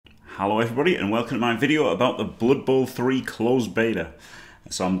Hello everybody and welcome to my video about the Blood Bowl 3 closed beta.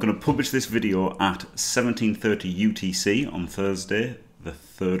 So I'm going to publish this video at 17:30 UTC on Thursday the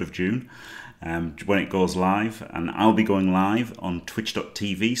 3rd of June when it goes live, and I'll be going live on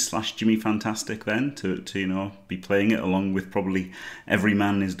twitch.tv/JimmyFantastic then to you know, be playing it along with probably every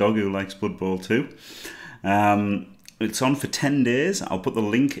man and his dog who likes Blood Bowl 2. It's on for 10 days. I'll put the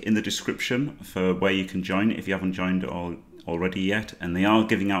link in the description for where you can join if you haven't joined already yet, and they are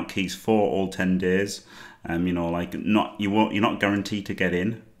giving out keys for all 10 days. You know, like you're not guaranteed to get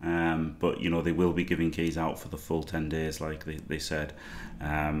in, but you know, they will be giving keys out for the full 10 days like they said.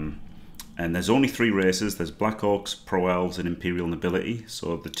 And there's only 3 races. There's Black Orcs, Pro Elves and Imperial Nobility,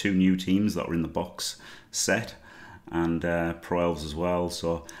 so the 2 new teams that are in the box set, and Pro Elves as well.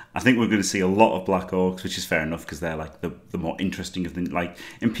 So I think we're going to see a lot of Black Orcs, which is fair enough because they're like the more interesting of the, like,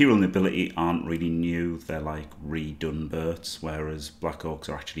 Imperial Nobility aren't really new, they're like redone Berts, whereas Black Orcs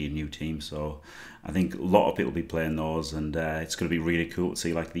are actually a new team. So I think a lot of people will be playing those, and it's going to be really cool to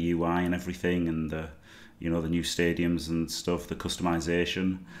see like the UI and everything, and the, you know, the new stadiums and stuff, the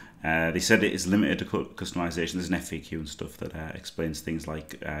customization. They said it is limited to customization. There's an FAQ and stuff that explains things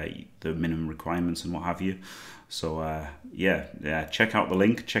like the minimum requirements and what have you. So yeah, check out the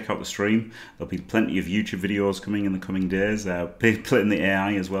link, check out the stream. There'll be plenty of YouTube videos coming in the coming days. Playing the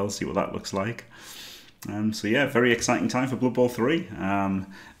AI as well, see what that looks like. So yeah, very exciting time for Blood Bowl 3.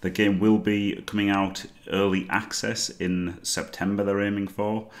 The game will be coming out early access in September, they're aiming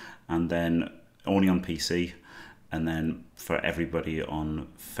for, and then only on PC, and then for everybody on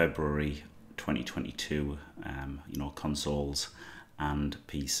February 2022. You know, consoles and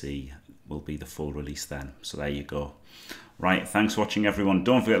PC will be the full release then. So there you go. Right, thanks for watching everyone.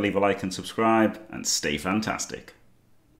 Don't forget to leave a like and subscribe, and stay fantastic.